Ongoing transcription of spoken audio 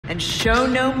and show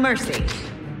no mercy.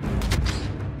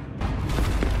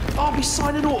 I'll be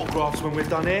signing autographs when we're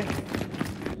done here.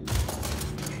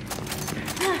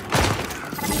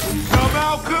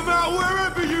 Come out,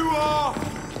 wherever you are!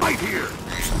 Right here!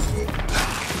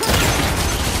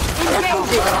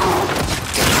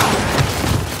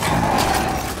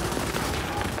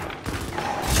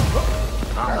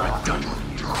 I'm not done with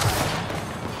you.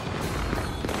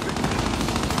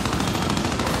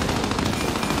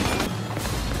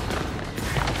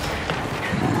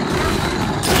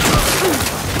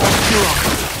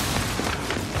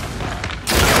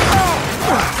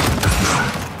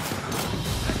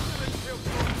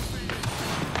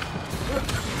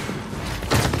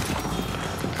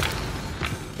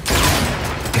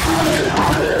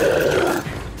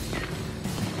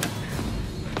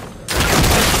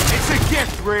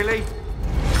 Really?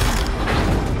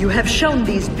 You have shown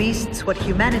these beasts what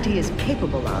humanity is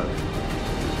capable of.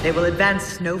 They will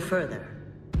advance no further.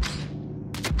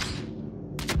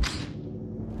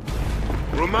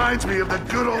 Reminds me of the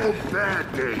good old bad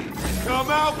days. Come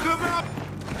out! I'm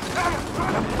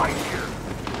trying to fight here.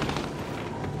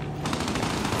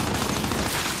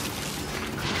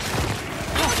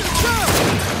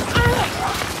 I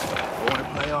want to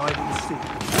play hide and seek.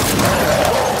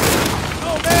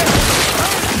 Oh, man!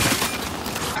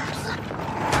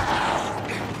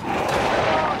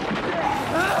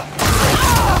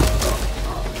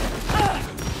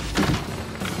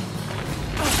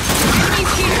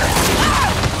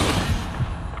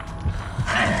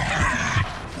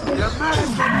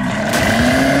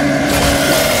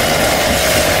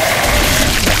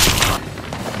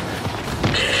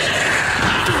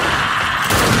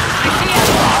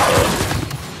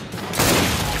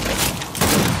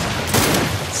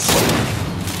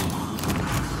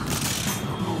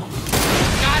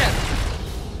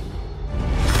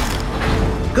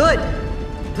 Good.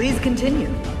 Please continue.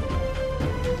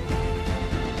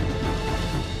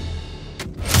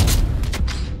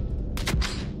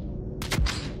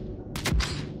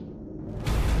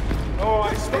 All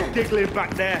right, stop giggling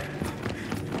back there.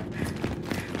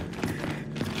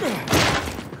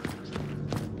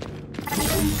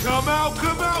 Come out,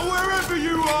 wherever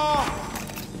you are!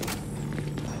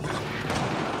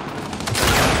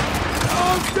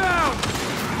 Oh, down!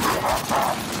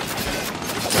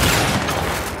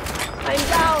 I'm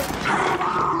down!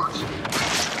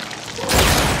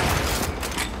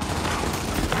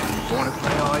 Want to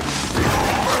play hide and seek?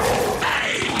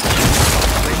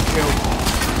 Been killed.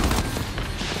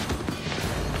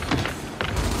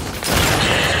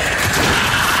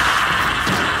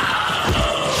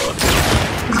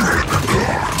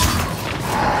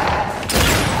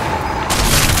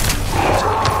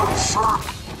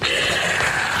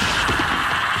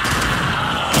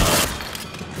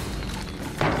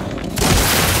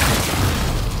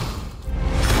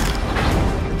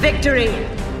 Victory!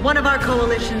 One of our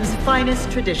coalition's finest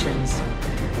traditions.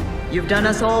 You've done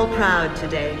us all proud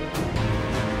today.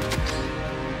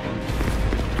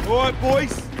 All right,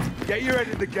 boys. Get your head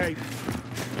in the game.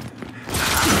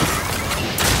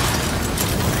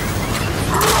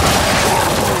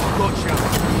 Gotcha.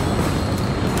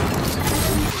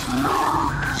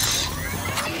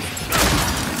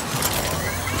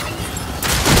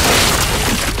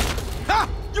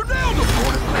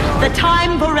 The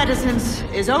time for reticence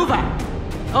is over.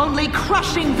 Only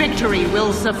crushing victory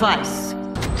will suffice.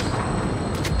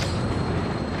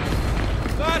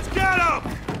 Let's get him!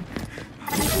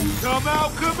 Come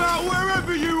out,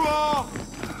 wherever you are!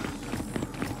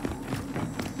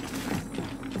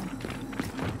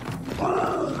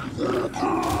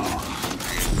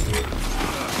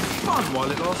 Fun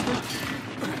while it lasted.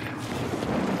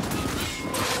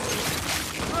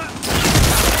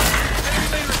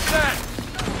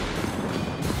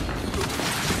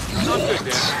 I'm good,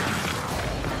 Dan.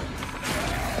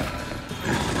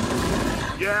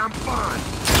 Yeah, I'm fine.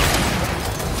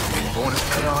 Want to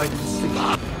play hide and seek? Is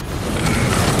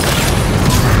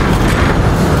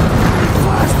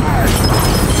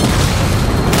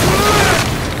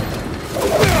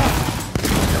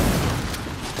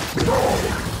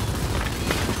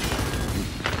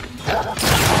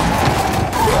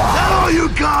that all you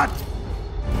got?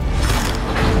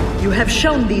 You have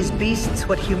shown these beasts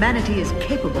what humanity is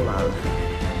capable of.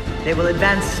 They will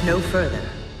advance no further.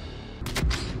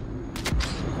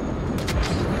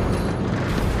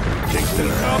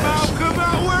 Come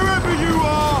out, wherever you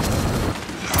are!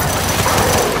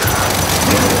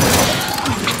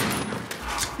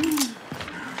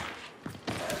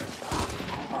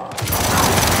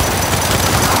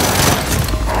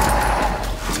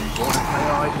 Want to play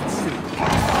hide and seek?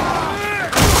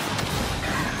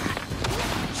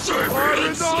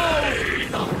 in the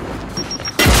hole!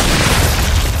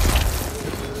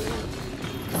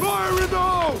 Fire in the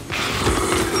hole!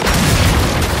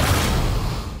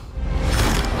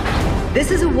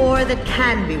 This is a war that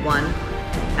can be won.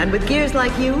 And with gears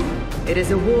like you, it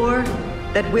is a war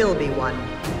that will be won.